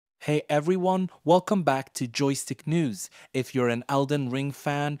Hey everyone, welcome back to Joystick News. If you're an Elden Ring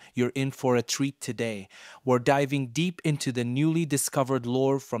fan, you're in for a treat today. We're diving deep into the newly discovered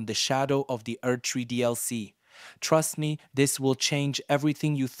lore from the Shadow of the Erdtree DLC. Trust me, this will change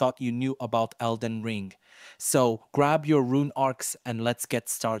everything you thought you knew about Elden Ring. So grab your rune arcs and let's get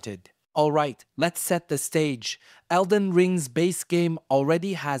started. Alright, let's set the stage. Elden Ring's base game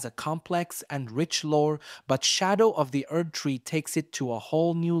already has a complex and rich lore, but Shadow of the Erdtree takes it to a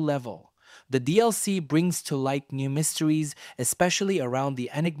whole new level. The DLC brings to light new mysteries, especially around the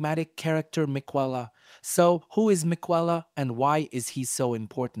enigmatic character Miquella. So, who is Miquella and why is he so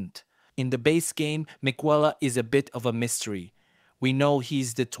important? In the base game, Miquella is a bit of a mystery. We know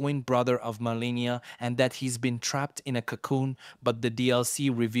he's the twin brother of Malenia and that he's been trapped in a cocoon, but the DLC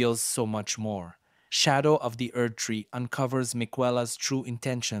reveals so much more. Shadow of the Erdtree uncovers Miquella's true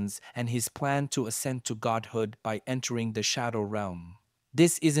intentions and his plan to ascend to godhood by entering the Shadow Realm.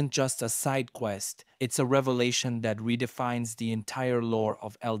 This isn't just a side quest, it's a revelation that redefines the entire lore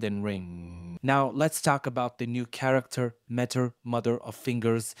of Elden Ring. Now, let's talk about the new character, Metyr, Mother of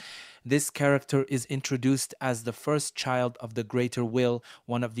Fingers. This character is introduced as the first child of the Greater Will,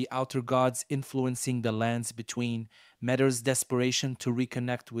 one of the outer gods influencing the lands between. Metyr's desperation to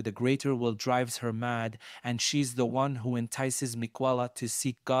reconnect with the Greater Will drives her mad, and she's the one who entices Miquella to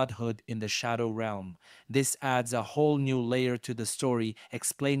seek godhood in the Shadow Realm. This adds a whole new layer to the story,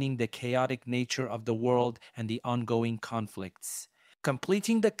 explaining the chaotic nature of the world and the ongoing conflicts.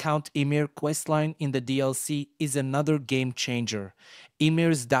 Completing the Count Emir questline in the DLC is another game changer.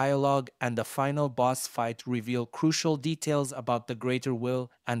 Emir's dialogue and the final boss fight reveal crucial details about the Greater Will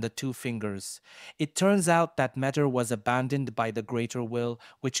and the Two Fingers. It turns out that Metyr was abandoned by the Greater Will,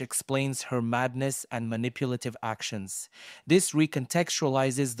 which explains her madness and manipulative actions. This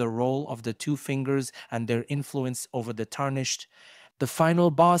recontextualizes the role of the Two Fingers and their influence over the Tarnished. The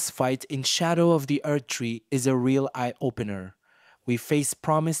final boss fight in Shadow of the Erdtree is a real eye-opener. We face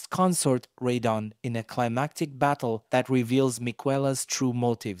promised consort Radon in a climactic battle that reveals Miquella's true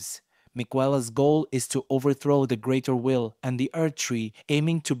motives. Miquella's goal is to overthrow the Greater Will and the Erdtree,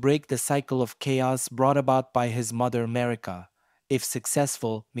 aiming to break the cycle of chaos brought about by his mother Marika. If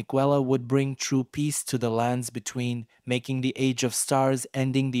successful, Miquella would bring true peace to the lands between, making the Age of Stars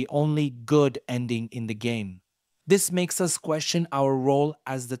ending the only good ending in the game. This makes us question our role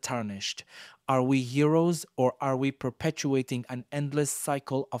as the Tarnished. Are we heroes or are we perpetuating an endless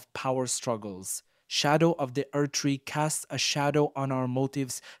cycle of power struggles? Shadow of the Erdtree casts a shadow on our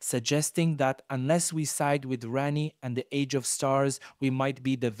motives, suggesting that unless we side with Rani and the Age of Stars, we might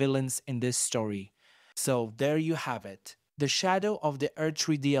be the villains in this story. So there you have it. The Shadow of the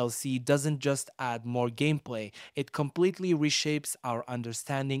Erdtree DLC doesn't just add more gameplay, it completely reshapes our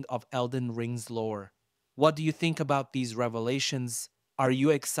understanding of Elden Ring's lore. What do you think about these revelations? Are you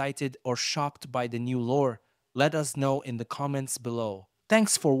excited or shocked by the new lore? Let us know in the comments below.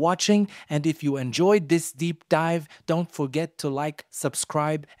 Thanks for watching, and if you enjoyed this deep dive, don't forget to like,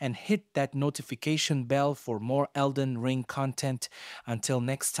 subscribe, and hit that notification bell for more Elden Ring content. Until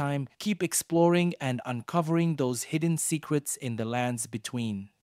next time, keep exploring and uncovering those hidden secrets in the lands between.